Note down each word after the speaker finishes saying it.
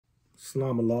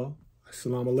Salam Allah.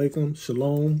 Assalamu alaikum.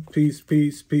 Shalom. Peace,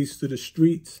 peace, peace to the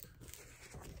streets.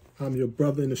 I'm your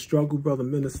brother in the struggle, Brother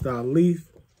Minister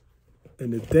Alif.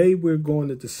 And today we're going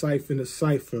to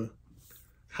decipher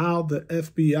how the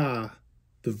FBI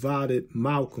divided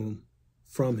Malcolm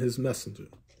from his messenger.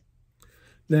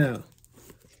 Now,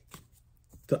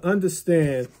 to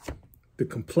understand the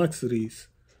complexities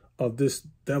of this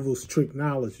devil's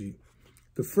tricknology,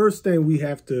 the first thing we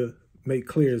have to make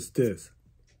clear is this.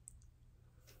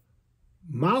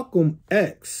 Malcolm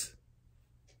X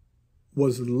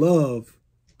was loved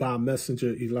by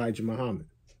Messenger Elijah Muhammad.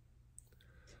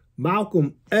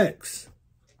 Malcolm X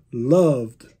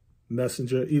loved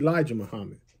Messenger Elijah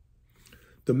Muhammad.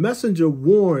 The messenger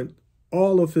warned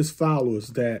all of his followers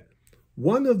that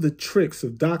one of the tricks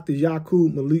of Dr.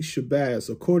 Yaqub Malik Shabazz,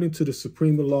 according to the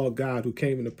Supreme Law of God who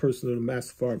came in the person of the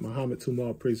Master Fard Muhammad, to whom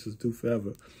all praises due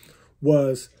forever,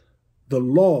 was the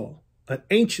law, an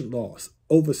ancient law,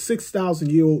 over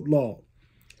 6,000-year-old law,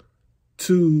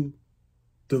 to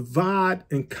divide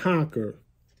and conquer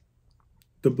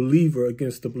the believer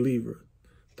against the believer,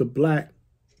 the black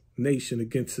nation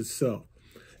against itself.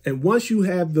 And once you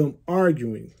have them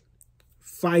arguing,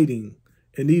 fighting,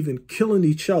 and even killing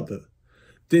each other,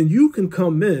 then you can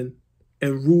come in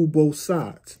and rule both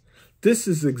sides. This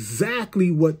is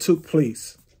exactly what took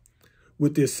place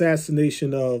with the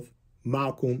assassination of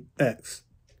Malcolm X.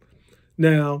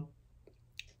 Now,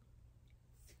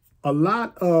 a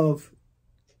lot of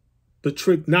the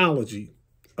tricknology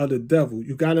of the devil,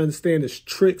 you got to understand, is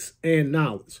tricks and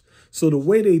knowledge. So the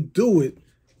way they do it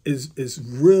is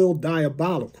real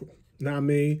diabolical. You know what I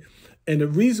mean? And the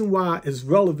reason why it's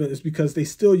relevant is because they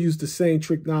still use the same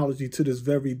tricknology to this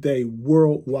very day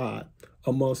worldwide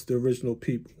amongst the original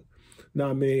people. You know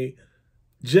what I mean?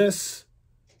 Just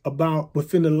about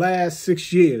within the last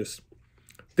 6 years,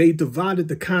 they divided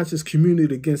the conscious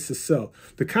community against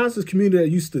itself. The conscious community that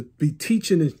used to be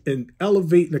teaching and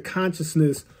elevating the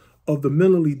consciousness of the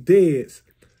mentally dead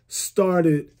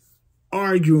started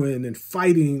arguing and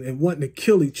fighting and wanting to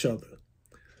kill each other,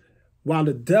 while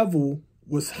the devil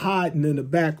was hiding in the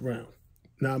background.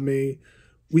 Now, I mean,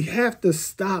 we have to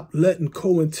stop letting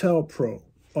Cointellpro,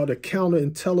 or the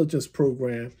counterintelligence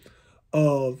program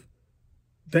of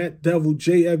that devil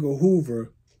J. Edgar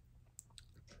Hoover,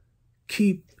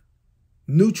 keep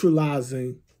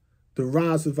neutralizing the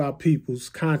rise of our people's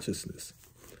consciousness.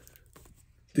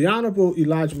 The Honorable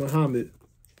Elijah Muhammad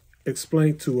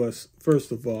explained to us,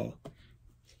 first of all,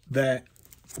 that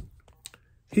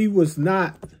he was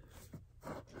not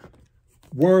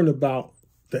worrying about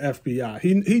the FBI.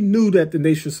 He knew that the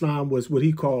Nation of Islam was what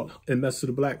he called, in Message of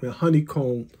the Black Man,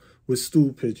 honeycombed with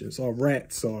stool pigeons or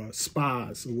rats or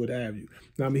spies or what have you.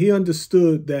 Now, I mean, he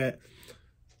understood that,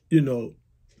 you know,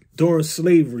 during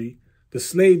slavery, the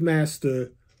slave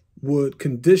master would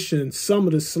condition some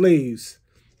of the slaves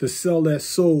to sell their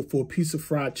soul for a piece of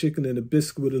fried chicken and a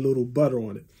biscuit with a little butter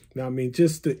on it. Now, I mean,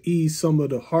 just to ease some of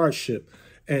the hardship.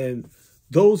 And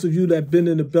those of you that have been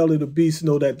in the belly of the beast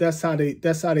know that that's how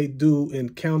they do in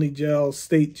county jails,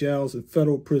 state jails, and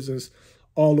federal prisons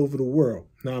all over the world.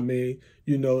 Now, I mean,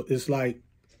 you know, it's like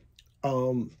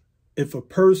if a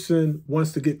person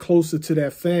wants to get closer to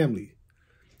their family,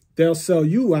 they'll sell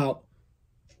you out,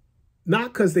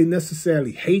 not because they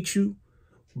necessarily hate you,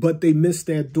 but they miss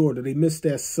their daughter, they miss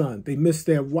their son, they miss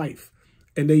their wife,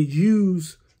 and they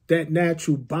use that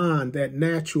natural bond, that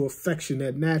natural affection,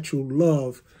 that natural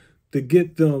love to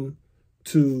get them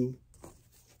to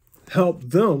help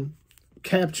them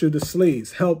capture the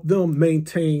slaves, help them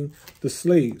maintain the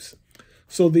slaves.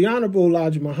 So the Honorable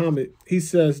Elijah Muhammad, he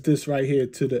says this right here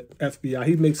to the FBI.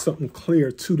 He makes something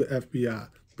clear to the FBI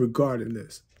regarding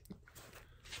this.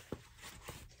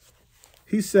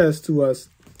 He says to us,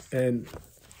 and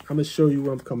I'm going to show you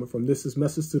where I'm coming from. This is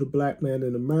Message to the Black Man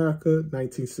in America,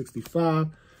 1965,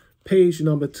 page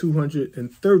number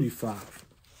 235.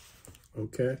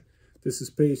 Okay? This is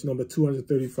page number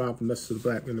 235 of Message to the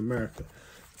Black Man in America.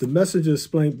 The messenger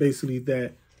explained basically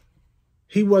that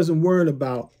he wasn't worried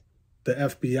about the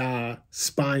FBI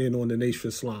spying on the Nation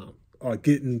of Islam or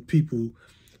getting people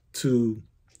to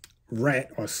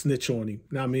rat or snitch on him.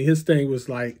 Now, I mean, his thing was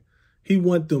like, he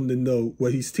want them to know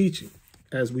what he's teaching,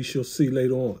 as we shall see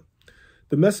later on.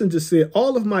 The messenger said,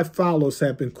 all of my followers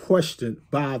have been questioned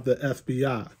by the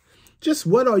FBI. Just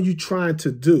what are you trying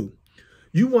to do?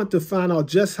 You want to find out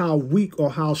just how weak or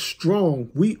how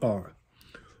strong we are.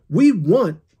 We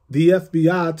want the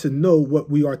FBI to know what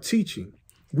we are teaching.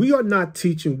 We are not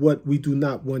teaching what we do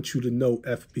not want you to know,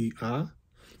 FBI.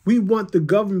 We want the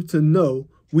government to know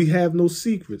we have no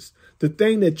secrets. The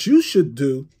thing that you should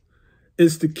do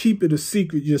is to keep it a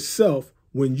secret yourself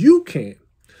when you can.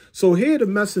 So here the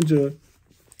messenger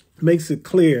makes it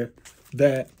clear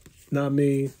that, now I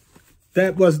mean,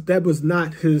 that was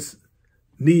not his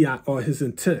niyat or his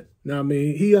intent. Now I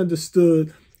mean, he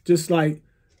understood, just like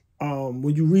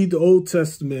when you read the Old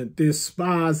Testament, there's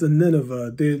spies in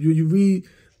Nineveh. You read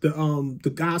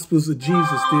the Gospels of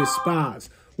Jesus, there's spies.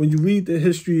 When you read the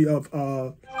history of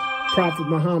Prophet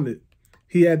Muhammad,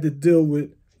 he had to deal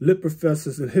with lip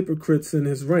professors and hypocrites in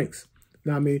his ranks.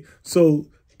 Now I mean, so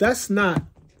that's not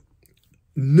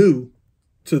new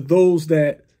to those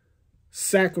that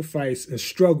sacrifice and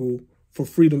struggle for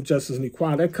freedom, justice, and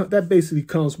equality. That basically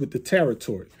comes with the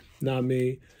territory. Now I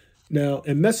mean, now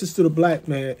in Message to the Black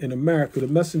Man in America, the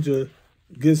messenger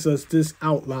gives us this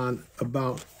outline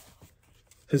about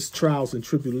his trials and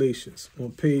tribulations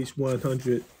on page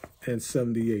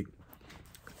 178.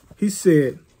 He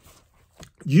said,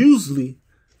 usually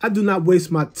I do not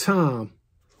waste my time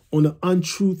on the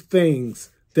untrue things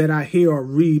that I hear or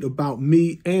read about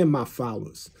me and my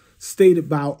followers, stated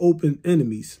by our open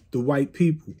enemies, the white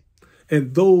people,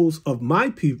 and those of my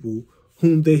people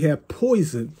whom they have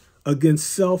poisoned against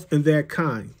self and their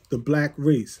kind, the black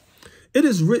race. It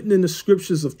is written in the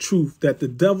scriptures of truth that the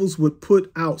devils would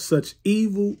put out such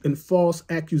evil and false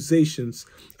accusations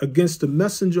against the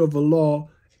messenger of Allah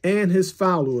and his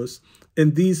followers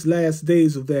in these last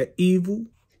days of that evil,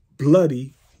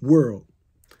 bloody world.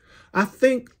 I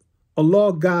think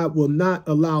Allah God will not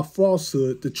allow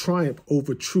falsehood to triumph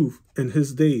over truth in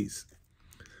his days.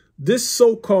 This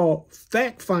so-called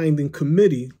fact-finding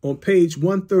committee on page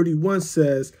 131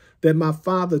 says that my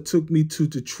father took me to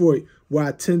Detroit, where I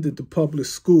attended the public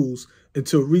schools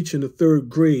until reaching the 3rd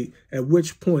grade, at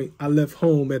which point I left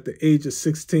home at the age of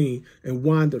 16 and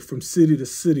wandered from city to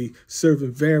city,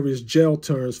 serving various jail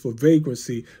terms for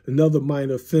vagrancy and other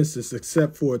minor offenses,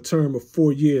 except for a term of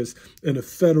 4 years in a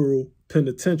federal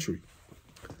penitentiary.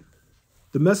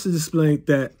 The message explained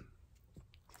that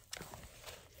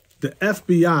the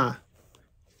FBI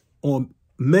on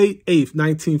May 8th,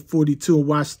 1942 in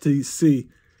Washington, D.C.,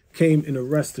 came and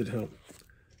arrested him.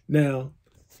 Now,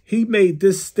 he made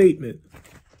this statement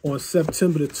on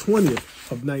September the 20th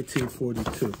of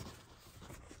 1942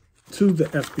 to the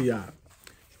FBI.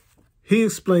 He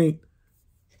explained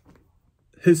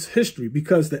his history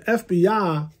because the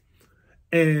FBI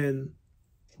and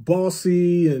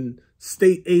bossy and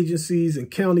state agencies and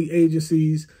county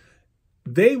agencies,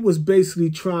 they was basically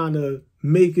trying to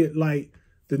make it like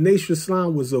the Nation of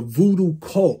Islam was a voodoo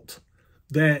cult,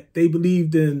 that they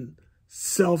believed in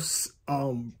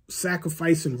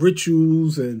self-sacrificing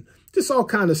rituals and just all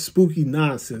kind of spooky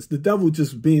nonsense. The devil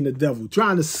just being the devil,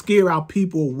 trying to scare our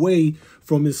people away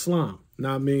from Islam.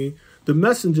 Now, I mean, the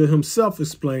messenger himself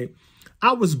explained,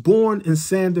 I was born in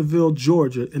Sanderville,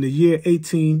 Georgia in the year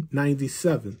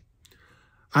 1897.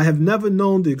 I have never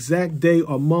known the exact day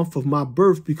or month of my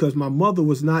birth because my mother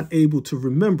was not able to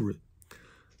remember it.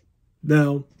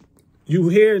 Now, you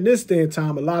hear in this day and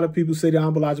time, a lot of people say the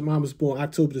Honorable Elijah Muhammad was born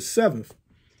October the 7th.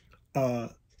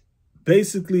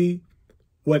 Basically,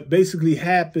 what basically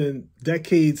happened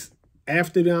decades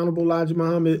after the Honorable Elijah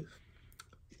Muhammad,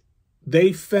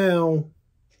 they found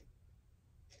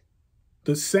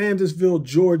the Sandersville,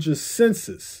 Georgia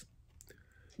census.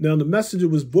 Now, the messenger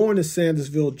was born in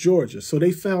Sandersville, Georgia. So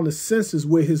they found a census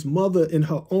where his mother, in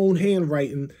her own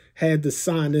handwriting, had to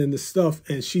sign in the stuff.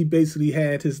 And she basically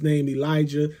had his name,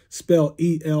 Elijah, spelled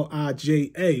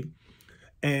E-L-I-J-A.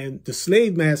 And the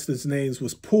slave master's names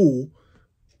was Pool,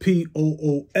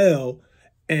 P-O-O-L.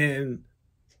 And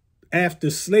after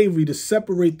slavery, to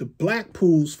separate the black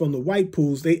Pools from the white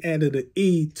Pools, they added an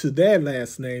E to their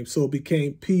last name. So it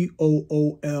became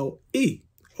P-O-O-L-E.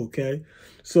 Okay,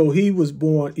 so he was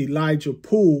born Elijah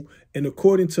Poole, and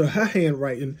according to her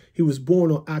handwriting, he was born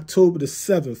on October the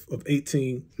 7th of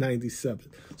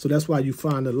 1897. So that's why you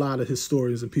find a lot of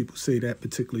historians and people say that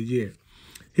particular year.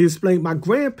 He explained, my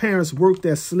grandparents worked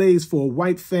as slaves for a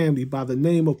white family by the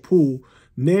name of Poole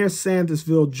near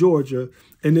Sandersville, Georgia,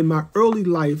 and in my early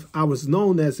life, I was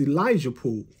known as Elijah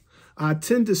Poole. I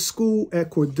attended school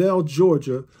at Cordell,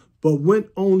 Georgia, but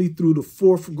went only through the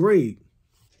 4th grade.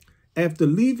 After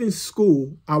leaving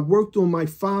school, I worked on my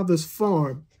father's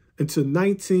farm until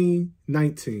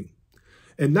 1919.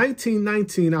 In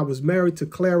 1919, I was married to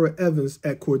Clara Evans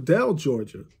at Cordell,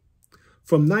 Georgia.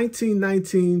 From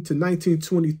 1919 to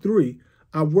 1923,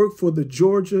 I worked for the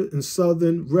Georgia and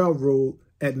Southern Railroad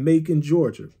at Macon,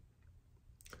 Georgia.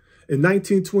 In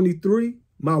 1923,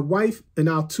 my wife and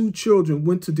our 2 children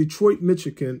went to Detroit,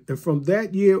 Michigan, and from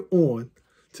that year on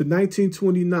to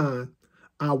 1929,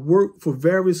 I worked for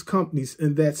various companies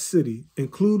in that city,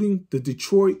 including the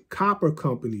Detroit Copper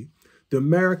Company, the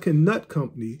American Nut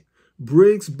Company,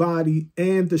 Briggs Body,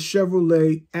 and the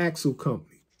Chevrolet Axle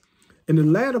Company. In the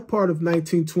latter part of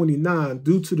 1929,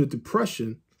 due to the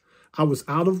Depression, I was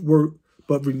out of work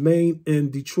but remained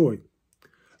in Detroit.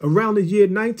 Around the year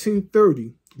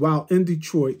 1930, while in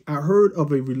Detroit, I heard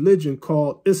of a religion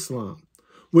called Islam,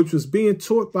 which was being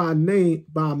taught by a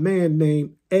man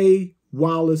named A.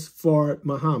 Wallace Fard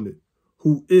Muhammad,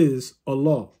 who is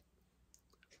Allah.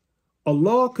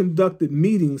 Allah conducted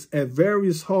meetings at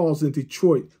various halls in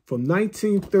Detroit from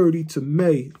 1930 to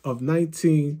May of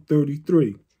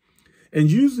 1933,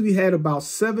 and usually had about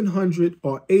 700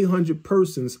 or 800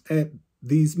 persons at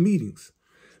these meetings.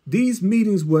 These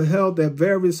meetings were held at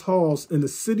various halls in the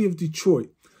city of Detroit,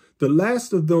 the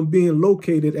last of them being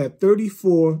located at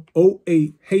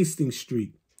 3408 Hastings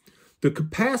Street. The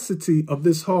capacity of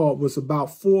this hall was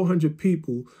about 400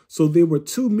 people, so there were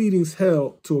 2 meetings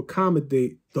held to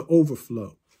accommodate the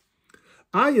overflow.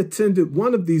 I attended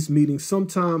one of these meetings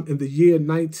sometime in the year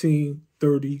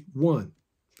 1931,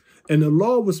 and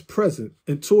Allah was present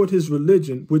and taught his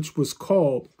religion, which was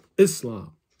called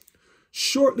Islam.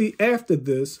 Shortly after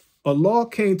this, Allah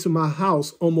came to my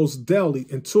house almost daily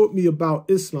and taught me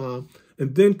about Islam,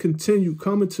 and then continued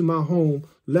coming to my home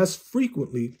less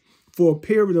frequently for a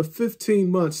period of 15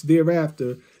 months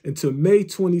thereafter until May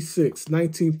 26,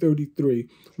 1933,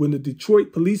 when the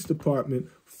Detroit Police Department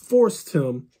forced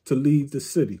him to leave the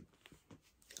city.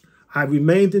 I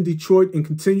remained in Detroit and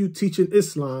continued teaching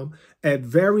Islam at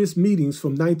various meetings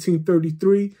from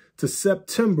 1933 to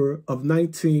September of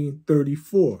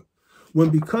 1934, when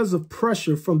because of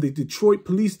pressure from the Detroit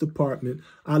Police Department,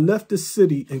 I left the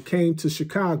city and came to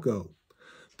Chicago.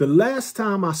 The last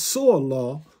time I saw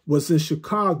Allah was in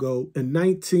Chicago in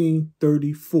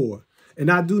 1934, and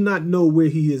I do not know where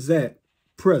he is at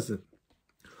present.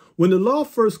 When Allah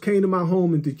first came to my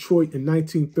home in Detroit in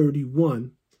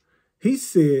 1931, he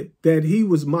said that he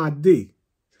was Mahdi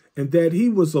and that he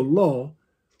was Allah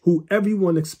who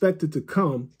everyone expected to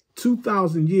come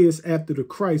 2,000 years after the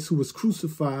Christ who was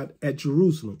crucified at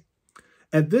Jerusalem.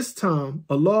 At this time,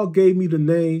 Allah gave me the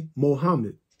name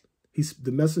Muhammad.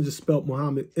 The messenger spelled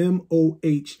Muhammad,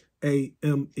 M-O-H-A-M-E-E-D,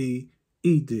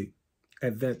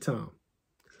 at that time,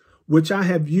 which I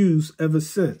have used ever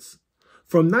since.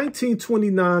 From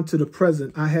 1929 to the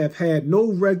present, I have had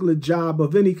no regular job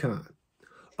of any kind.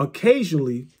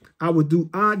 Occasionally, I would do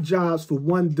odd jobs for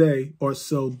one day or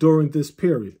so during this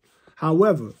period.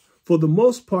 However, for the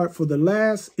most part, for the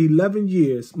last 11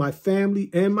 years, my family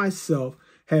and myself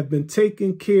have been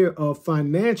taken care of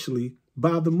financially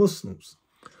by the Muslims.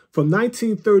 From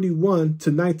 1931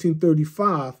 to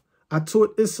 1935, I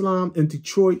taught Islam in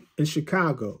Detroit and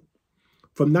Chicago.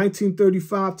 From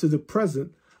 1935 to the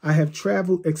present, I have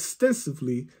traveled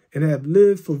extensively and have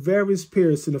lived for various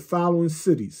periods in the following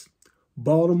cities: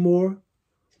 Baltimore,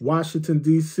 Washington,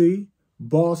 D.C.,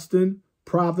 Boston,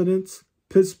 Providence,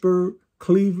 Pittsburgh,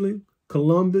 Cleveland,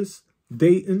 Columbus,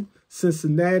 Dayton,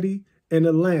 Cincinnati, and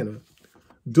Atlanta.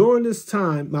 During this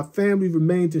time, my family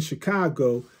remained in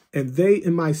Chicago, and they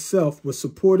and myself were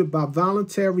supported by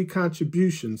voluntary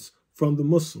contributions from the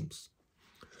Muslims.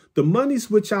 The monies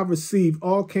which I received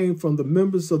all came from the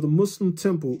members of the Muslim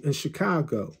temple in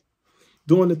Chicago.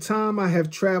 During the time I have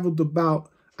traveled about,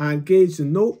 I engaged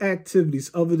in no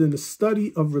activities other than the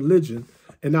study of religion,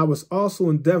 and I was also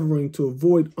endeavoring to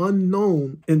avoid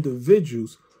unknown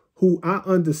individuals who I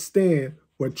understand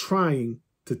were trying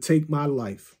to take my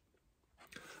life.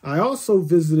 I also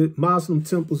visited Muslim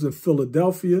temples in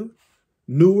Philadelphia,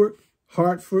 Newark,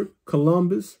 Hartford,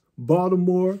 Columbus,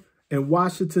 Baltimore, and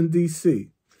Washington, D.C.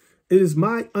 It is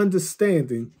my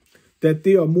understanding that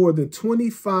there are more than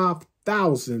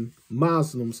 25,000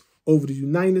 Muslims over the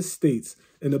United States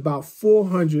and about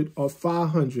 400 or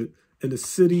 500 in the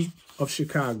city of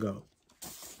Chicago.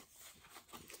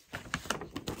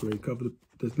 We covered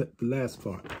the last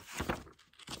part.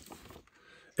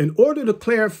 In order to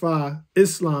clarify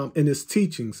Islam and its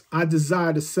teachings, I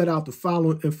desire to set out the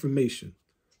following information.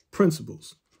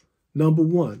 Principles. Number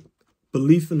 1,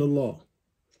 belief in the law.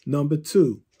 Number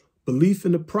 2, belief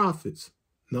in the prophets.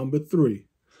 Number 3,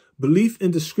 belief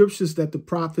in the scriptures that the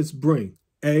prophets bring.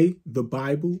 A, the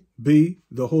Bible. B,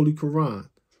 the Holy Quran.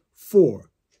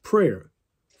 4, prayer.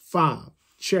 5,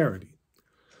 charity.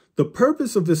 The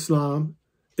purpose of Islam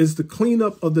is the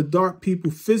cleanup of the dark people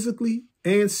physically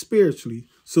and spiritually,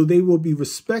 so they will be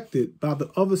respected by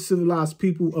the other civilized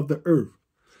people of the earth.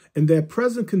 In their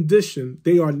present condition,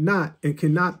 they are not and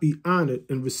cannot be honored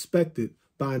and respected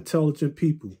by intelligent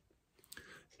people.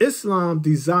 Islam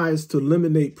desires to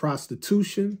eliminate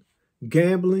prostitution,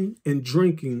 gambling, and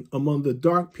drinking among the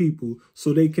dark people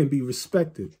so they can be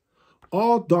respected.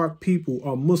 All dark people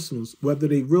are Muslims, whether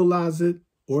they realize it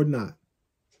or not.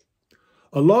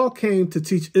 Allah came to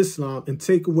teach Islam and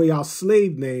take away our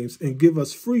slave names and give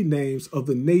us free names of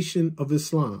the nation of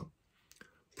Islam.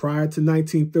 Prior to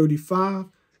 1935,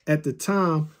 at the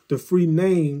time the free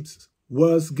names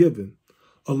was given,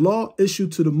 Allah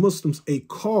issued to the Muslims a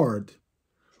card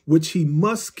which he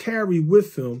must carry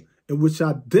with him and which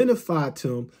identified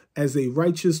him as a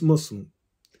righteous Muslim.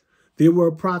 There were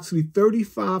approximately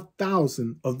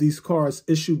 35,000 of these cards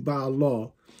issued by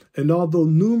Allah, and although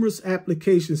numerous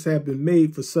applications have been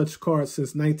made for such cards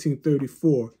since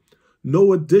 1934,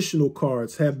 no additional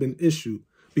cards have been issued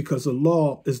because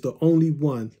Allah is the only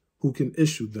one who can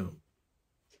issue them.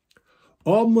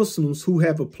 All Muslims who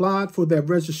have applied for their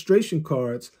registration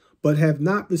cards but have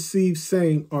not received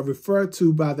same are referred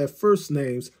to by their first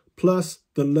names plus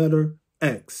the letter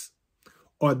X,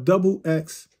 or double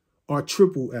X, or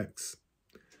triple X.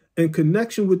 In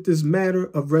connection with this matter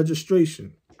of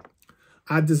registration,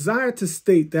 I desire to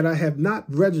state that I have not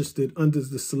registered under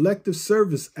the Selective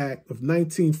Service Act of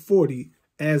 1940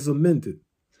 as amended.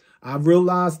 I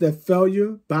realize that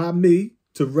failure by me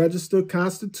to register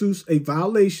constitutes a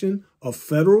violation of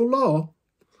federal law,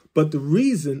 but the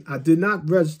reason I did not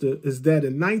register is that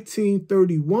in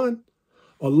 1931,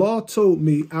 Allah told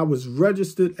me I was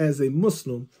registered as a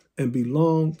Muslim and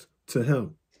belonged to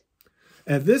him.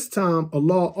 At this time,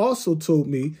 Allah also told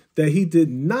me that he did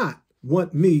not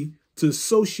want me to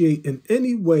associate in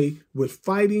any way with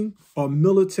fighting or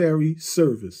military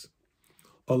service.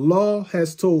 Allah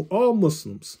has told all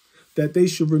Muslims that they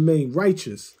should remain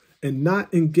righteous and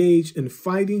not engage in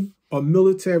fighting or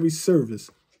military service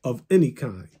of any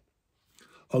kind.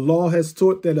 Allah has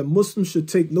taught that a Muslim should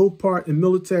take no part in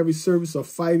military service or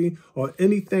fighting or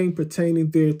anything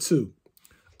pertaining thereto.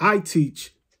 I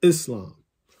teach Islam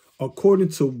according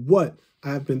to what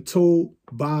I have been told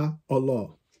by Allah.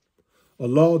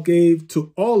 Allah gave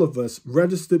to all of us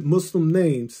registered Muslim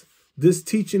names, this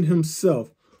teaching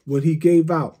himself when he gave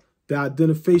out the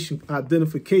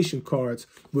identification cards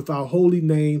with our holy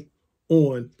name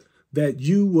on, that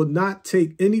you will not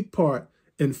take any part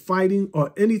in fighting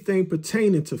or anything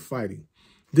pertaining to fighting.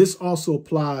 This also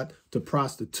applied to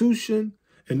prostitution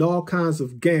and all kinds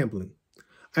of gambling.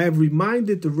 I have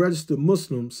reminded the registered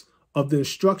Muslims of the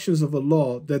instructions of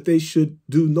Allah that they should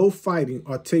do no fighting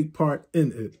or take part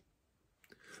in it,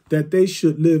 that they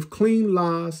should live clean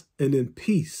lives and in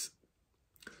peace.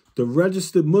 The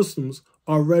registered Muslims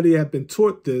already have been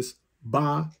taught this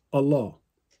by Allah.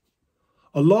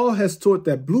 Allah has taught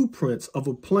that blueprints of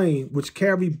a plane which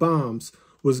carried bombs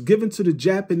was given to the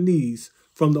Japanese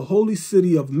from the holy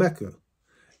city of Mecca,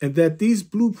 and that these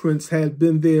blueprints had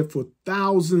been there for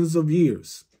thousands of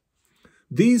years.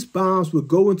 These bombs would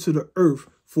go into the earth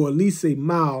for at least a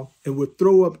mile and would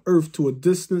throw up earth to a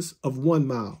distance of 1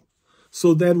 mile,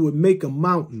 so that it would make a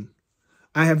mountain.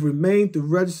 I have reminded the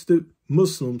registered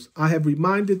Muslims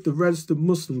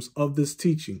of this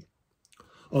teaching.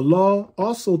 Allah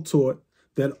also taught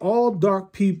that all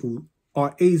dark people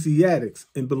are Asiatics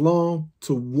and belong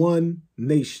to one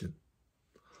nation.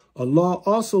 Allah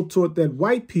also taught that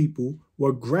white people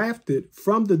were grafted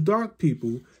from the dark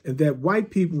people and that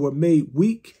white people were made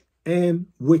weak and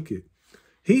wicked.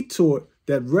 He taught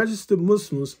that registered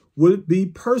Muslims would be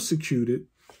persecuted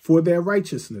for their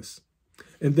righteousness,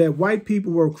 and that white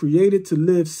people were created to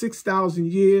live 6,000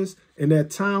 years, and that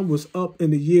time was up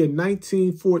in the year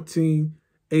 1914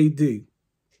 AD.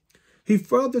 He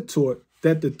further taught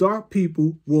that the dark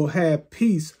people will have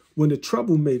peace when the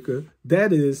troublemaker,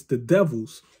 that is, the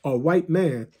devils or white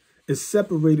man, is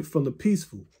separated from the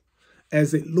peaceful.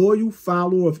 As a loyal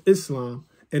follower of Islam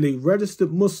and a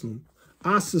registered Muslim,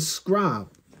 I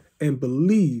subscribe and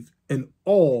believe in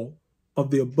all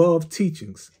of the above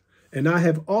teachings, and I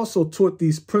have also taught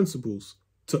these principles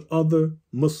to other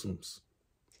Muslims.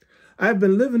 I have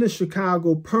been living in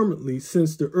Chicago permanently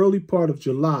since the early part of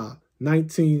July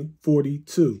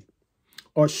 1942,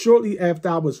 or shortly after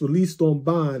I was released on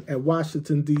bond at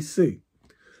Washington, D.C.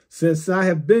 Since I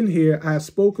have been here, I have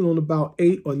spoken on about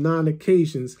 8 or 9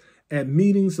 occasions at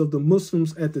meetings of the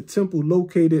Muslims at the temple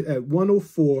located at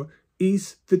 104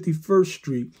 East 51st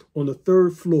Street on the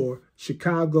 3rd floor,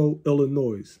 Chicago,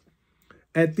 Illinois.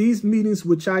 At these meetings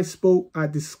which I spoke, I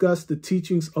discussed the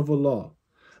teachings of Allah.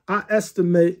 I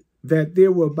estimate that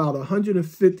there were about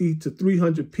 150 to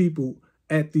 300 people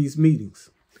at these meetings.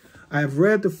 I have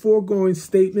read the foregoing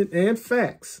statement and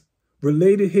facts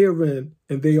related herein,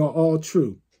 and they are all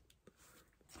true.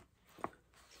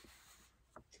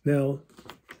 Now,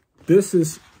 this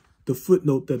is the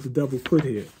footnote that the devil put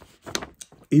here.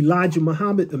 Elijah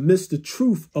Muhammad admits the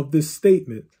truth of this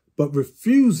statement, but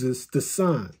refuses to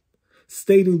sign,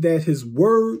 stating that his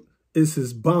word is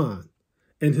his bond,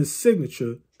 and his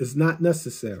signature is not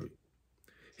necessary.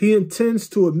 He intends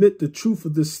to admit the truth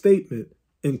of this statement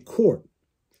in court,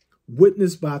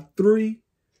 witnessed by 3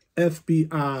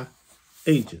 FBI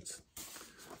agents.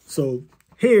 So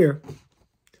here,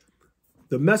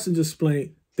 the messenger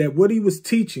explained that what he was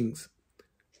teaching,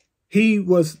 he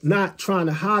was not trying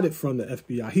to hide it from the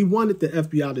FBI. He wanted the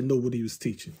FBI to know what he was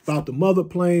teaching. About the mother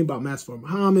plane, about Master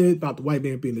Muhammad, about the white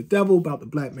man being the devil, about the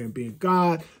black man being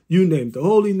God, you name it, the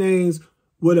holy names,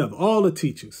 whatever, all the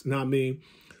teachings. Now, I mean,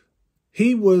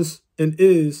 he was and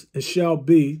is and shall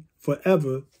be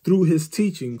forever through his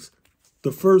teachings,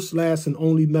 the first, last, and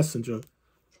only messenger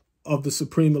of the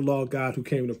supreme Allah God who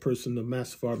came in the person of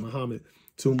Master Muhammad,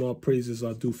 to whom all praises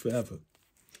are due forever.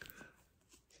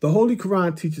 The Holy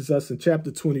Quran teaches us in chapter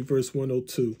 20, verse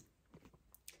 102,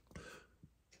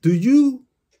 do you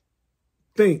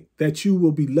think that you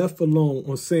will be left alone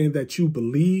on saying that you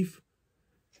believe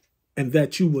and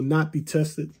that you will not be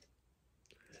tested?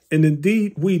 And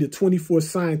indeed, we, the 24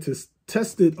 scientists,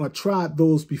 tested or tried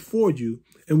those before you,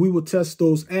 and we will test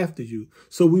those after you.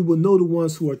 So we will know the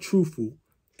ones who are truthful,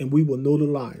 and we will know the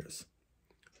liars.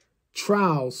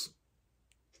 Trials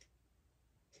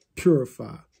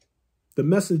purify. The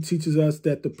message teaches us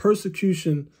that the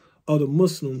persecution of the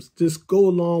Muslims just go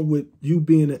along with you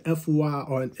being an FOI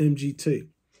or an MGT.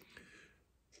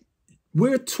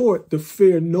 We're taught to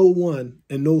fear no one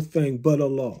and no thing but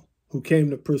Allah, who came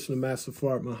in the person of Master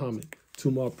Muhammad, to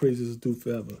whom all praises are due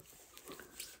forever.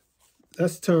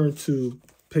 Let's turn to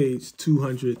page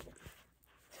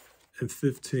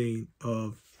 215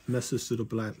 of Message to the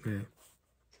Black Man.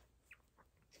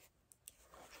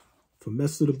 For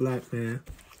Message to the Black Man,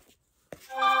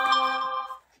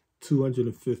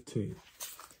 215.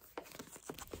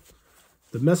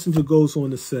 The messenger goes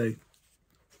on to say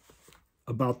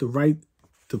about the right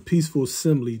to peaceful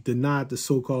assembly denied the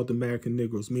so-called American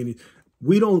Negroes, meaning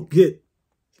we don't get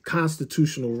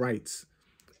constitutional rights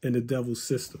in the devil's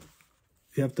system.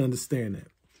 You have to understand that.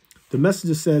 The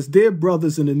messenger says, dear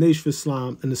brothers in the Nation of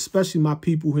Islam, and especially my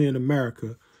people here in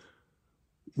America,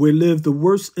 where live the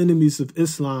worst enemies of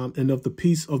Islam and of the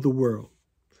peace of the world.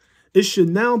 It should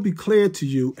now be clear to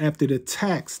you, after the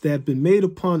attacks that have been made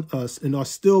upon us and are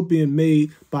still being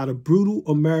made by the brutal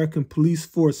American police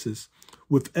forces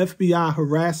with FBI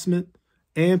harassment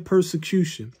and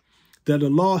persecution, that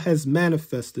Allah has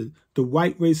manifested the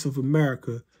white race of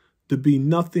America to be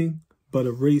nothing but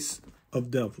a race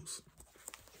of devils.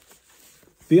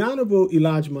 The Honorable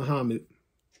Elijah Muhammad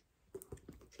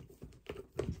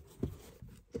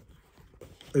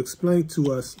explained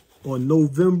to us on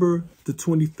November the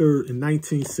 23rd in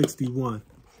 1961.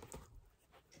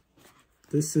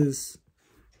 This is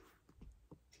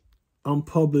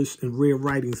unpublished and rare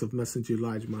writings of Messenger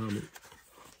Elijah Muhammad.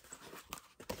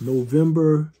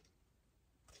 November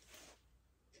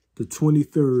the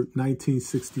 23rd,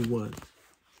 1961.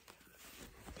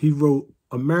 He wrote,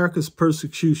 America's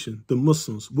persecution, the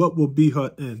Muslims, what will be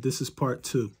her end? This is part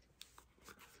 2.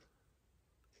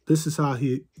 This is how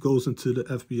he goes into the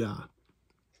FBI.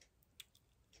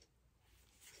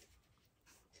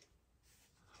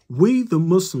 We, the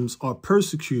Muslims, are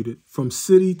persecuted from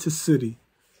city to city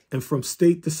and from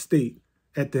state to state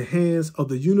at the hands of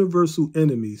the universal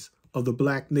enemies of the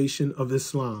black nation of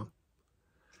Islam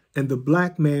and the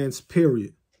black man's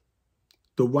period,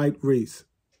 the white race.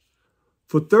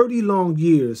 For 30 long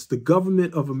years, the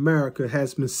government of America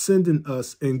has been sending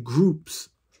us in groups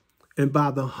and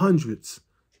by the hundreds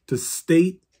to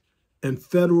state and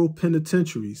federal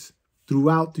penitentiaries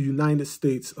throughout the United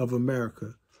States of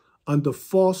America under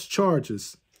false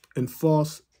charges and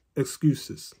false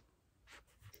excuses.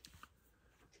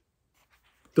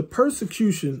 The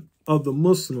persecution of the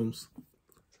Muslims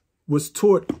was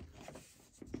taught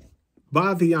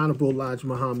by the Honorable Elijah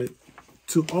Muhammad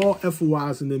to all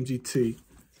FOIs and MGT,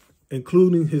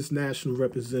 including his national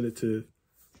representative,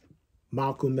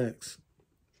 Malcolm X.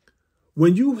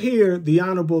 When you hear the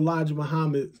Honorable Elijah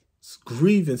Muhammad's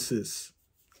grievances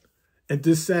and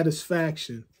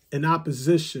dissatisfaction and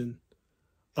opposition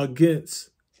against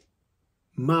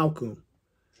Malcolm,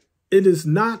 it is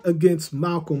not against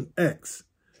Malcolm X.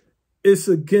 It's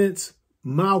against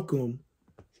Malcolm,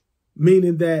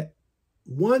 meaning that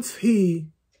once he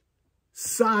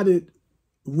sided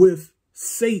with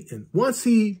Satan, once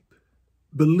he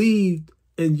believed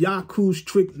in Yaku's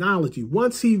Tricknology,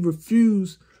 once he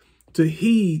refused to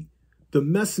heed the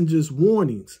messenger's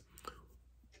warnings,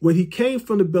 when he came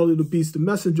from the belly of the beast, the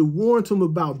messenger warned him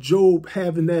about Job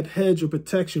having that hedge of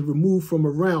protection removed from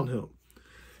around him.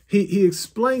 He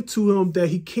explained to him that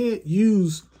he can't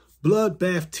use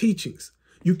bloodbath teachings.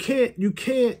 You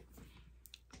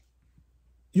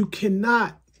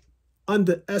cannot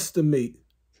underestimate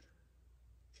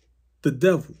the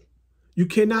devil. You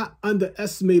cannot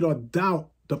underestimate or doubt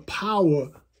the power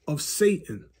of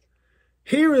Satan.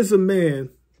 Here is a man,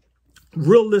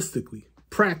 realistically,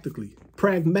 practically,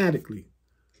 pragmatically,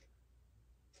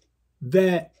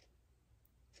 that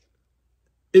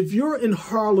if you're in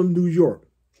Harlem, New York,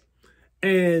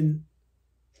 and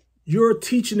you're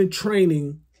teaching and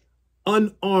training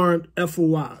unarmed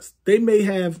FOIs, they may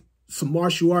have some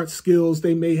martial arts skills,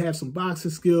 they may have some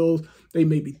boxing skills, they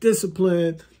may be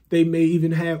disciplined, they may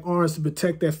even have arms to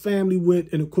protect their family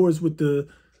with, in accordance with the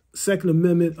Second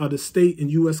Amendment of the state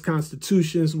and U.S.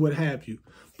 constitutions, what have you.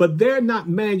 But they're not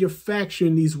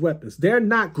manufacturing these weapons. They're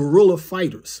not guerrilla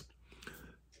fighters.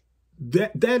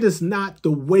 That is not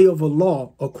the way of a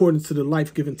law, according to the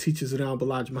life-giving teachings of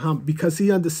Elijah Muhammad, because he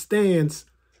understands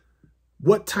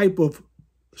what type of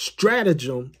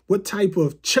stratagem, what type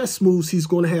of chess moves he's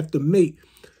going to have to make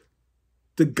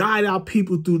to guide our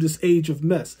people through this age of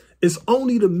mess. It's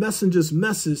only the messenger's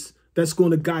message that's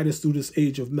going to guide us through this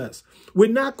age of mess. We're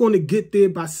not going to get there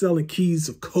by selling keys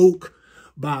of coke,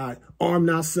 by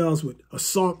arming ourselves with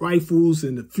assault rifles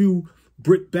and a few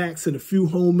brickbats and a few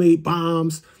homemade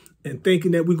bombs and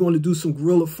thinking that we're going to do some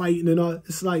guerrilla fighting and all.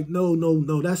 It's like, no,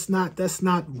 that's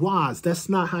not wise. That's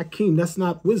not Hakeem. That's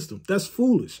not wisdom. That's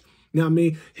foolish. You know what I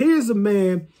mean? Here's a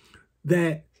man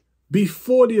that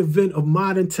before the event of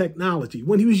modern technology,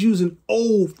 when he was using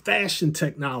old-fashioned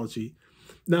technology,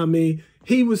 you know what I mean,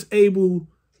 he was able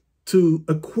to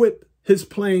equip his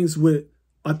planes with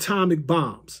atomic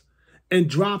bombs and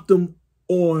drop them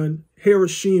on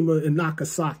Hiroshima and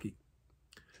Nagasaki.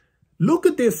 Look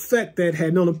at the effect that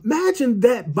had on him. Imagine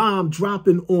that bomb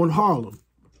dropping on Harlem,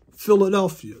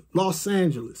 Philadelphia, Los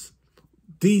Angeles,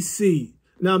 D.C.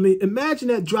 Now, I mean, imagine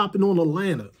that dropping on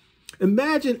Atlanta.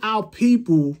 Imagine our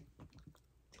people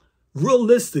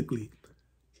realistically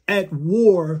at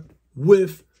war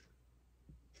with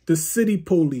the city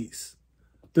police,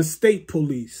 the state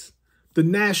police, the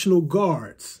National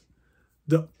Guards,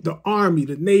 the Army,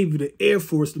 the Navy, the Air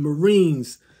Force, the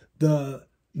Marines, the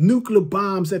nuclear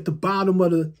bombs at the bottom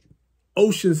of the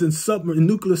oceans and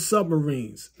nuclear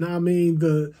submarines. Now, I mean,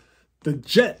 the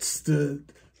jets, the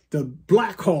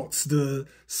Black Hawks, the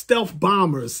stealth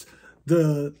bombers,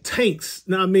 the tanks.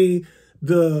 Now, I mean,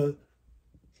 the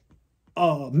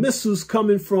missiles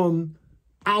coming from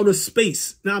outer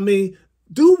space. Now, I mean,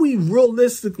 do we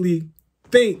realistically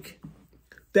think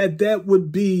that that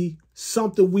would be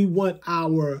something we want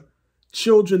our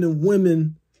children and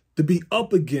women to be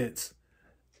up against?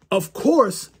 Of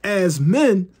course, as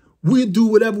men, we do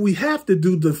whatever we have to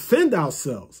do to defend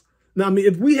ourselves. Now, I mean,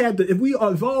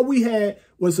 if all we had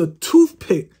was a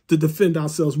toothpick to defend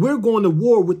ourselves, we're going to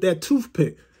war with that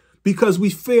toothpick because we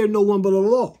fear no one but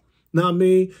Allah. Now, I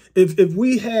mean, if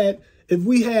we had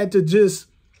to just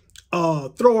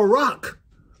throw a rock,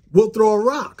 we'll throw a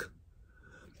rock.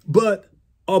 But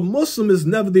a Muslim is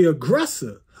never the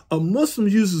aggressor. A Muslim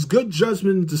uses good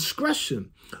judgment and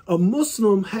discretion. A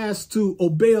Muslim has to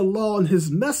obey Allah and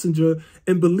his messenger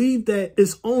and believe that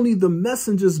it's only the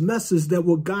messenger's message that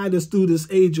will guide us through this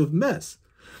age of mess.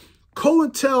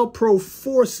 Cointellpro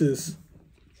forces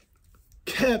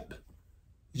kept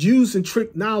using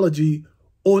Tricknology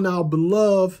on our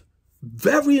beloved,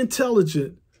 very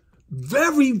intelligent,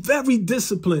 very, very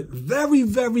disciplined, very,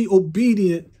 very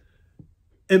obedient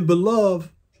and beloved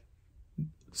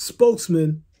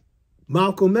spokesman,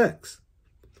 Malcolm X.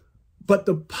 But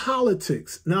the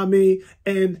politics, you know what I mean?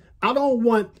 And I don't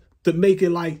want to make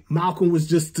it like Malcolm was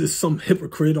just some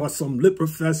hypocrite or some lip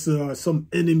professor or some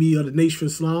enemy of the Nation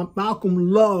of Islam.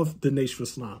 Malcolm loved the Nation of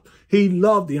Islam. He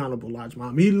loved the Honorable Elijah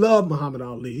Muhammad. He loved Muhammad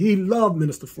Ali. He loved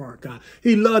Minister Farrakhan.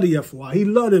 He loved the FY. He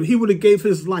loved him. He would have gave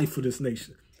his life for this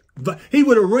nation. But he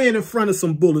would have ran in front of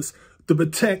some bullets to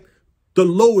protect the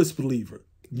lowest believer,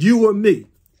 you or me.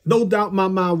 No doubt in my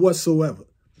mind whatsoever.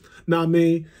 Now, I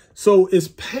mean, so it's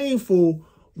painful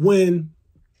when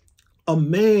a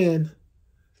man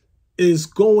is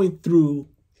going through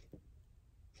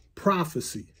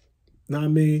prophecy. Now, I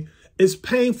mean, it's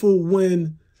painful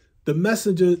when the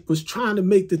messenger was trying to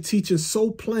make the teaching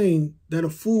so plain that a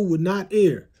fool would not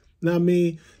err. Now, I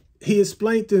mean, he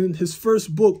explained in his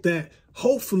first book that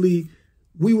hopefully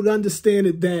we would understand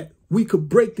it, that we could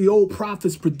break the old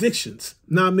prophet's predictions.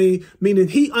 Now, I mean, meaning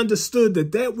he understood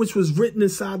that that which was written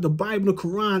inside the Bible and the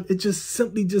Quran, it just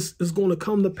simply is going to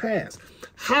come to pass.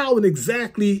 How and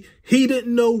exactly, he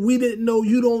didn't know, we didn't know,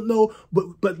 you don't know,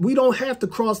 but we don't have to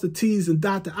cross the T's and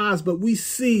dot the I's, but we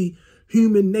see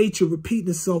human nature repeating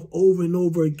itself over and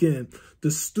over again.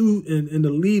 The student and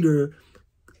the leader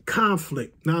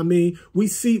conflict. Now, I mean, we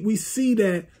see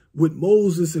that with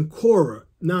Moses and Korah.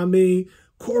 Know what I mean?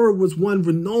 Korah was one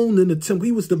renowned in the temple.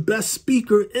 He was the best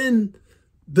speaker in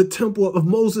the temple of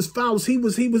Moses' followers. He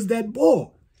was that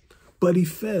boy, but he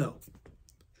fell.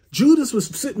 Judas was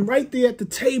sitting right there at the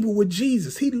table with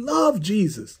Jesus. He loved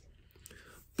Jesus,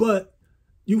 but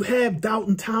you have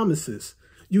doubting Thomases.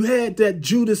 You had that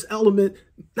Judas element.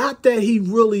 Not that he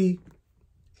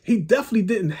definitely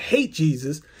didn't hate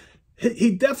Jesus.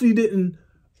 He definitely didn't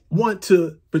want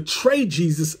to betray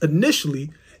Jesus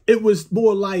initially. It was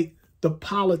more like the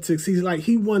politics. He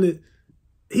wanted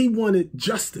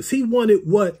justice. He wanted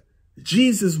what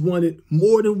Jesus wanted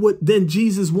more than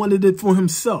Jesus wanted it for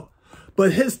himself.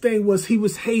 But his thing was he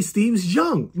was hasty. He was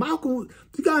young. Malcolm,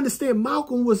 you gotta understand,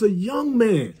 Malcolm was a young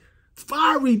man.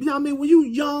 Fiery. You know what I mean? When you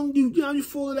young, you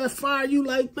full of that fire, you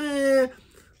like, man,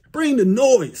 bring the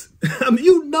noise. I mean,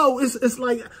 it's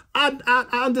like I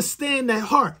understand that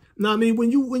heart. You know what I mean?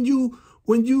 When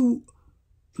you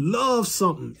love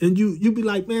something and you be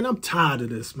like, man, I'm tired of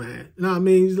this, man. You know what I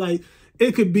mean? It's like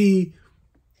it could be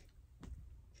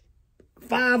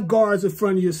 5 guards in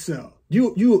front of your cell.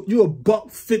 You a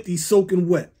 $150 soaking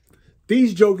wet.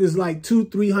 These jokers like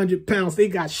 200-300 pounds. They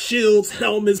got shields,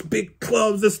 helmets, big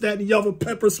clubs, this, that, and the other,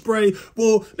 pepper spray.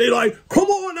 Well, they like, come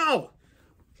on out.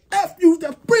 F you,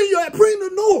 bring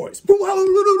the noise.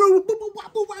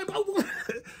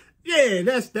 Yeah,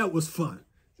 that was fun.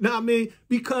 Know what I mean?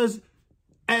 Because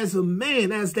as a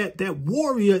man, as that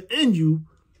warrior in you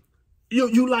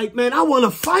like, man, I want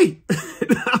to fight. You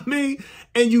know what I mean?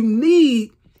 And you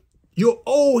need your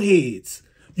old heads.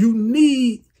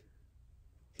 You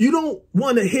don't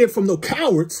want to hear from the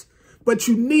cowards, but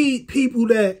you need people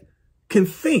that can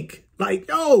think. Like,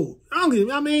 yo, I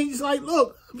mean, it's like,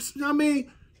 look, I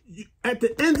mean, at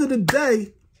the end of the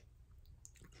day,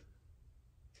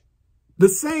 the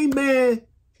same man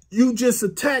you just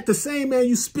attacked, the same man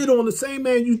you spit on, the same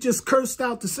man you just cursed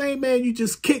out, the same man you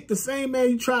just kicked, the same man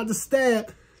you tried to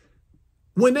stab,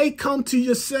 when they come to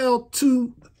your cell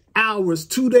 2 hours,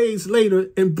 2 days later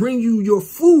and bring you your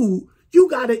food, you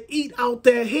got to eat out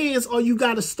their hands or you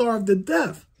got to starve to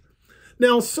death.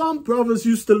 Now, some brothers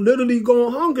used to literally go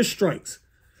on hunger strikes.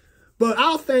 But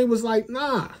our thing was like,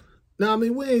 nah. Now, I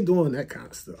mean, we ain't doing that kind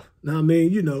of stuff. Now, I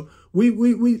mean, you know,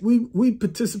 we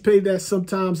participate that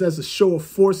sometimes as a show of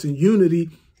force and unity.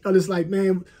 And it's like,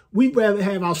 man, we'd rather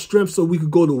have our strength so we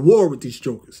could go to war with these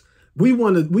jokers. We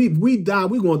want to, we die,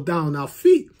 we going to die on our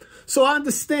feet. So I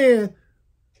understand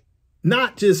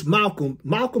not just Malcolm.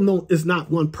 Malcolm is not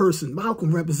one person.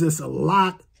 Malcolm represents a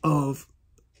lot of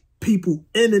people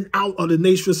in and out of the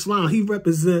Nation of Islam. He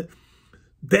represents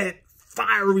that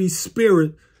fiery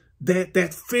spirit,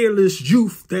 that fearless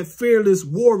youth, that fearless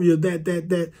warrior,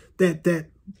 that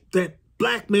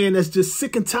black man that's just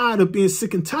sick and tired of being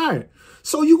sick and tired.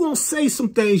 So you're going to say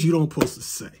some things you don't supposed to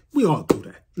say. We all do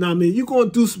that. Now, I mean, you're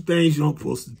going to do some things you don't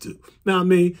supposed to do. Now, I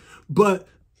mean, but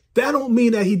that don't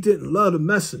mean that he didn't love the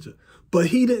messenger. But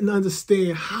he didn't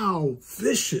understand how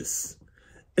vicious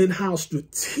and how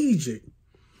strategic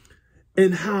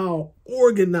and how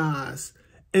organized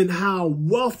and how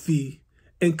wealthy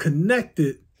and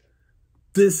connected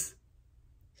this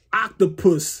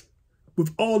octopus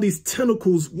with all these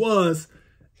tentacles was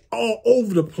all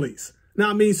over the place. Now,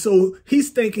 I mean, so he's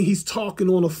thinking he's talking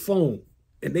on a phone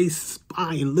and they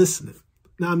spying, listening.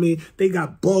 Now, I mean, they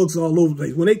got bugs all over the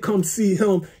place. When they come see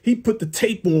him, he put the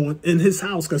tape on in his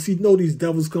house because he know these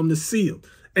devils come to see him.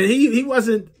 And he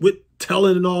wasn't with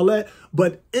telling and all that.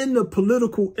 But in the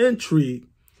political intrigue,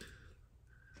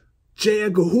 J.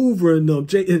 Edgar Hoover and them,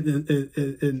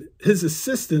 and his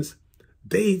assistants,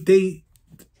 they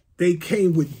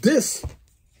came with this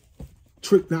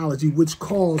Tricknology, which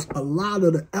caused a lot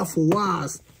of the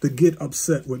FOIs to get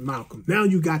upset with Malcolm. Now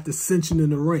you got dissension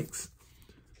in the ranks.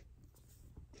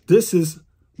 This is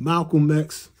Malcolm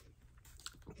X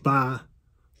by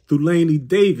Thulani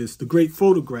Davis, The Great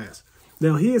Photographs.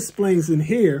 Now, he explains in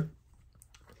here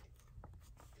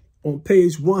on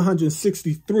page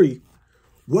 163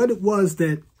 what it was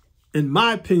that, in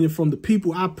my opinion, from the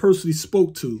people I personally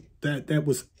spoke to, that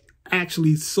was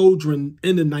actually soldiering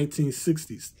in the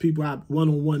 1960s, people I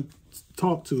one-on-one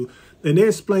talked to, and they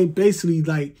explained basically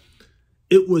like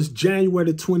it was January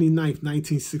the 29th,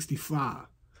 1965.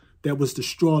 That was the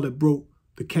straw that broke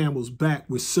the camel's back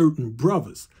with certain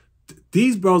brothers.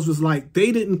 These brothers was like,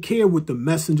 they didn't care what the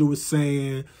messenger was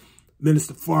saying,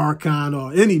 Minister Farrakhan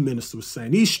or any minister was saying.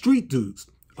 These street dudes,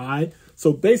 all right?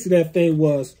 So basically that thing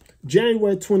was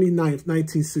January 29th,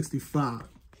 1965.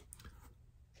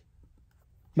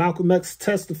 Malcolm X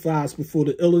testifies before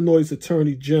the Illinois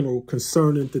Attorney General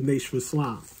concerning the Nation of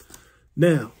Islam.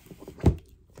 Now,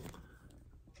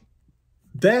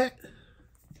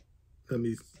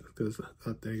 because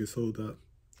I think it's hold up.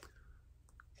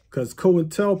 Because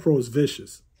Cointellpro is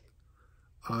vicious.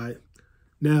 All right.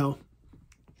 Now,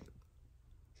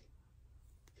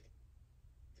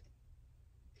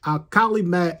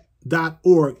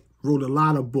 alkalimat.org wrote a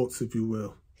lot of books, if you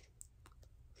will.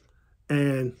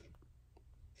 And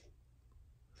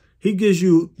he gives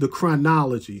you the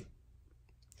chronology.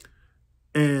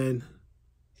 And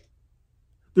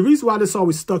the reason why this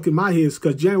always stuck in my head is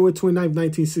because January 29th,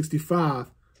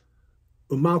 1965,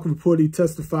 when Malcolm reportedly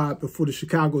testified before the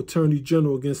Chicago Attorney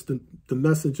General against the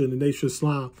messenger in the Nation of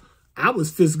Islam, I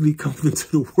was physically coming into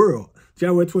the world.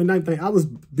 January 29th, I was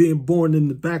being born in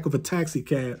the back of a taxi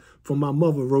cab from my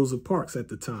mother, Rosa Parks, at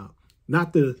the time.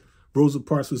 Not the Rosa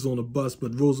Parks was on a bus,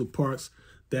 but Rosa Parks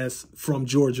that's from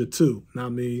Georgia, too. Now, I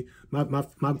mean,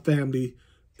 my family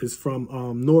is from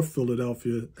North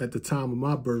Philadelphia at the time of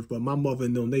my birth, but my mother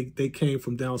and them, they came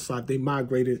from down south. They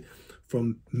migrated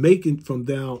from Macon,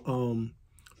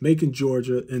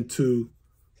 Georgia, into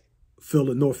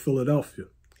North Philadelphia.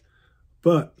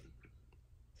 But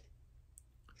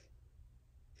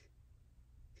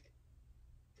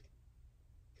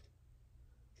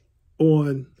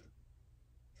on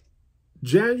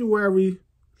January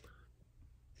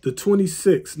the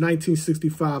 26th,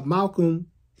 1965, Malcolm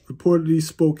reportedly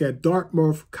spoke at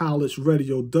Dartmouth College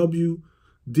Radio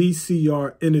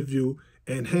WDCR interview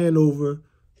in Hanover,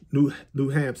 New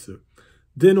Hampshire.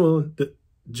 Then on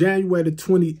January the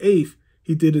 28th,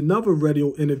 he did another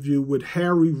radio interview with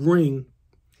Harry Ring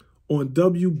on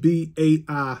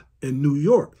WBAI in New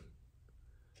York.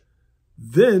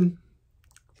 Then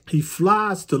he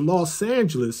flies to Los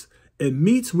Angeles and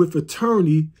meets with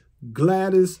attorney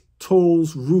Gladys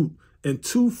Tolles Root and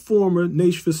two former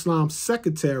Nation of Islam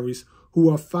secretaries who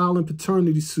are filing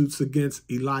paternity suits against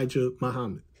Elijah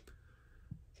Muhammad.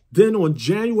 Then on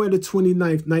January the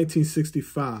 29th,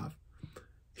 1965,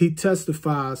 he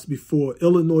testifies before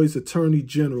Illinois' Attorney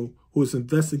General, who is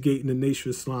investigating the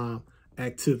Nation of Islam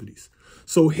activities.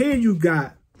 So here you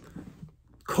got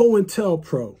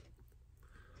Cointellpro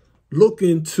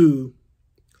looking to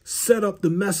set up the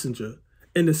messenger,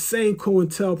 and the same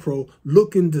Cointellpro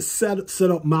looking to set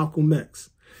up Malcolm X.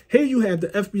 Here you have the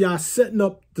FBI setting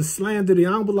up the slander the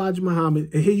Honorable Elijah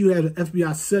Muhammad, and here you have the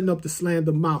FBI setting up the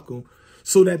slander Malcolm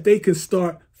so that they can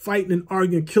start fighting and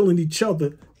arguing, killing each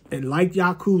other. And like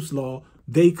Yakub's Law,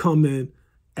 they come in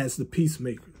as the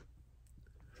peacemaker.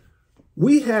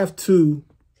 We have to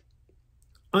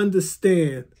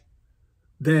understand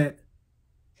that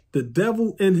the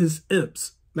devil and his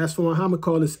imps, that's what Muhammad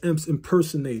called his imps,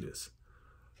 impersonators,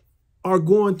 are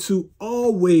going to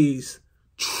always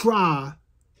try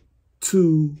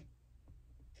to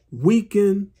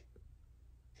weaken,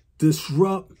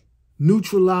 disrupt,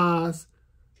 neutralize,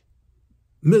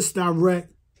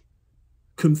 misdirect,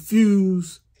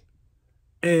 confuse,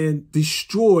 and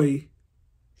destroy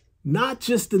not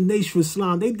just the Nation of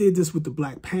Islam. They did this with the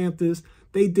Black Panthers.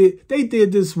 They did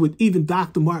this with even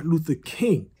Dr. Martin Luther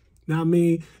King. Now, I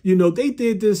mean, you know, they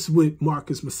did this with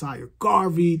Marcus Messiah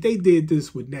Garvey. They did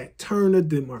this with Nat Turner,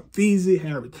 Denmark Vesey,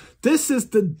 Harris. This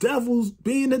is the devil's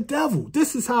being the devil.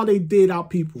 This is how they did our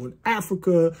people in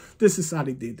Africa. This is how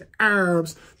they did the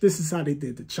Arabs. This is how they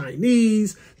did the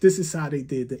Chinese. This is how they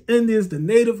did the Indians, the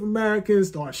Native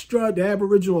Americans, the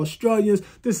Aboriginal Australians.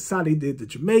 This is how they did the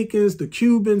Jamaicans, the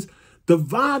Cubans.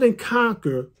 Divide and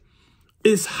conquer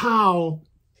is how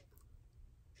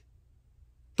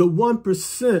the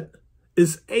 1%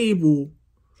 is able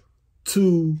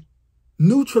to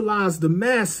neutralize the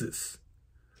masses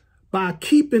by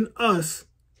keeping us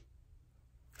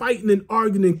fighting and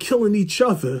arguing and killing each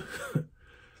other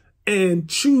and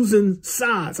choosing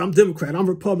sides. I'm Democrat, I'm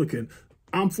Republican,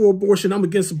 I'm for abortion, I'm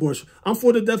against abortion. I'm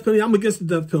for the death penalty, I'm against the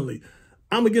death penalty.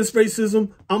 I'm against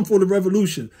racism, I'm for the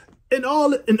revolution. And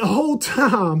the whole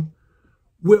time,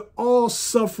 we're all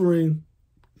suffering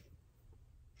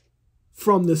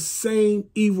from the same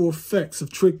evil effects of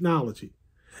Tricknology.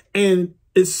 And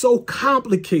it's so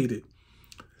complicated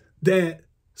that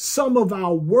some of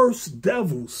our worst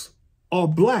devils are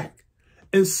Black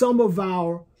and some of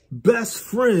our best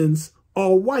friends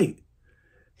are white.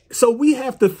 So we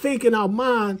have to think in our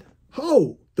mind,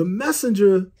 oh, the message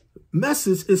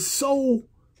is so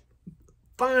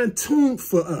fine-tuned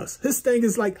for us. His thing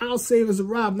is like, our Savior's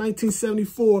arrived,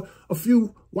 1974, a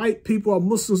few white people are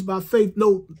Muslims by faith,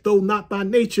 no, though not by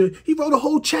nature. He wrote a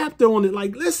whole chapter on it.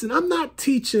 Like, listen, I'm not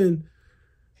teaching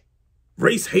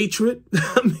race hatred.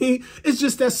 I mean, it's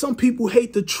just that some people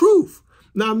hate the truth.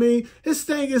 Now, I mean, his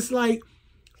thing is like,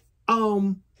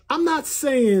 I'm not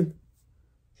saying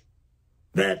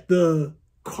that the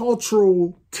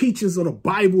cultural teachings of the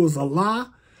Bible is a lie.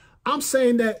 I'm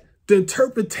saying that the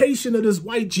interpretation of this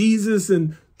white Jesus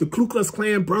and the Ku Klux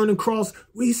Klan burning cross,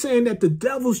 we're saying that the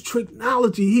devil's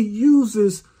tricknology, he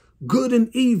uses good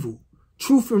and evil,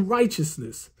 truth and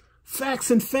righteousness, facts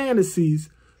and fantasies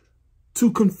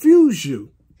to confuse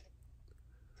you.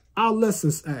 Our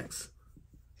lessons ask,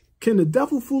 can the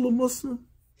devil fool a Muslim?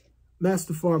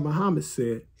 Master Fard Muhammad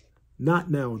said,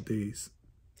 not nowadays.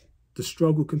 The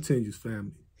struggle continues,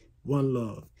 family. One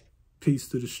love. Peace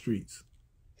to the streets.